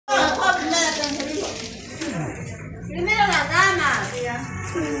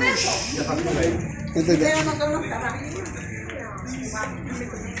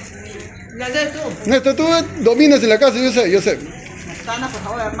Néstor, tú dominas en la casa, yo sé. Susana, por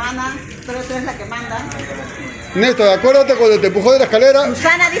favor, hermana, pero tú eres la que manda. Néstor, acuérdate cuando te empujó de la escalera.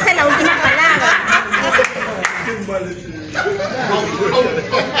 Susana dice la última palabra.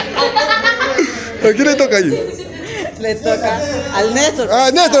 ¿A quién le toca ahí? Le toca al Néstor. Ah,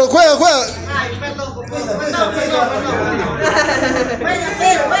 Néstor, juega. Ay, perdón.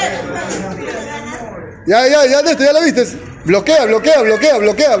 Ya, Néstor, ya la viste. Bloquea.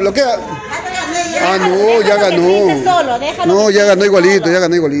 Ah, no, ya ganó. No, ya ganó igualito.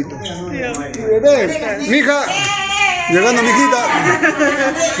 Mija, ya ganó, mijita.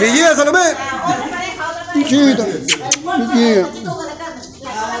 Mi guía, Salomé. Chiquita.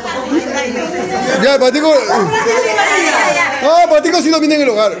 Ya, Patico. Ah, Patico sí domina en el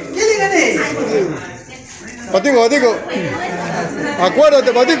hogar. ¿Qué le gané? Patico.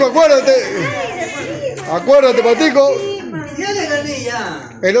 Acuérdate, Patico. Acuérdate, Patico. Ya le gané ya.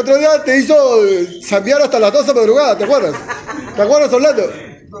 El otro día te hizo zambiar hasta las 12 de madrugada, ¿te acuerdas? ¿Te acuerdas, Orlando?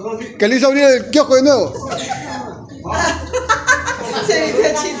 Que le hizo abrir el kiosco de nuevo.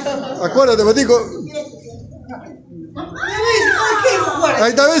 Acuérdate, Patico. Ahí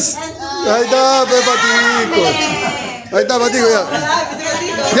está, ¿ves? Ahí está, Patico. Ahí está, Patico, ya.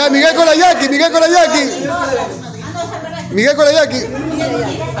 Ya, Miguel con la Jackie. Miguel con la Jackie.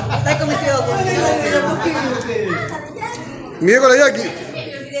 Está cometido con Miguel con la Jackie.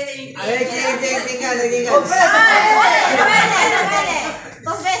 A ver, ¿quién gana?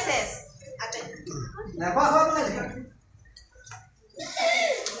 Dos veces. La baja,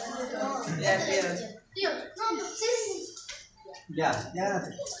 Ya,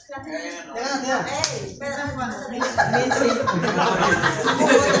 ganaste.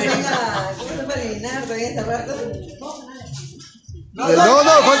 No,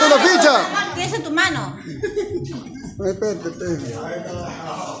 falta una ficha. Tienes en tu mano. Espérate.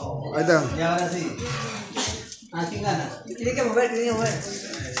 Ahí está. Y ahora sí. ¿A quién gana? Tiene que mover.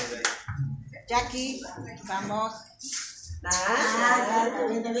 Jackie, vamos. Está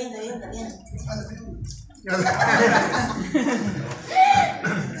bien.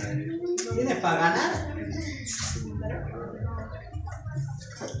 ¿Tienes para ganar?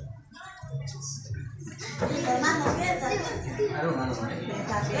 Hermano,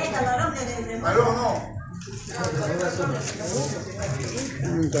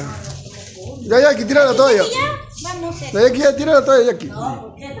 Ya, Jackie, tira la toalla. Vamos. La Jackie, ya tira la toalla, Jackie.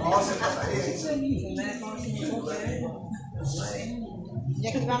 Y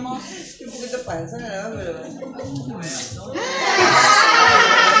aquí vamos. Un poquito panzona, pero...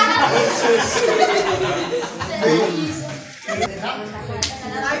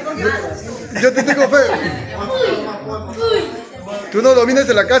 Yo te tengo fe. Tú no dominas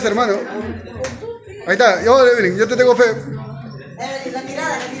en la casa, hermano. Ahí está, Evelyn, yo te tengo fe. La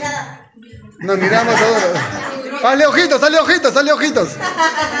mirada. Nos miramos todos. Hazle ojitos.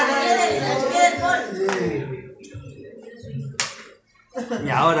 Y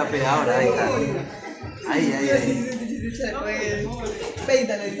ahora, ahí está. Ahí.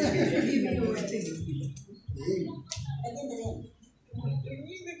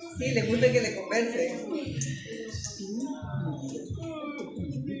 Sí, le gusta que le converse.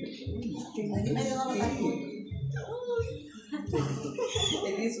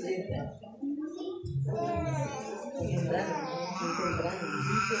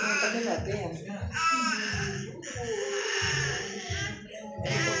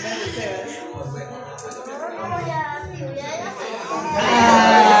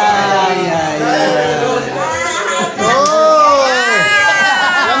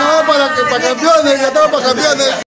 Ya no va para campeones, ya estamos para campeones.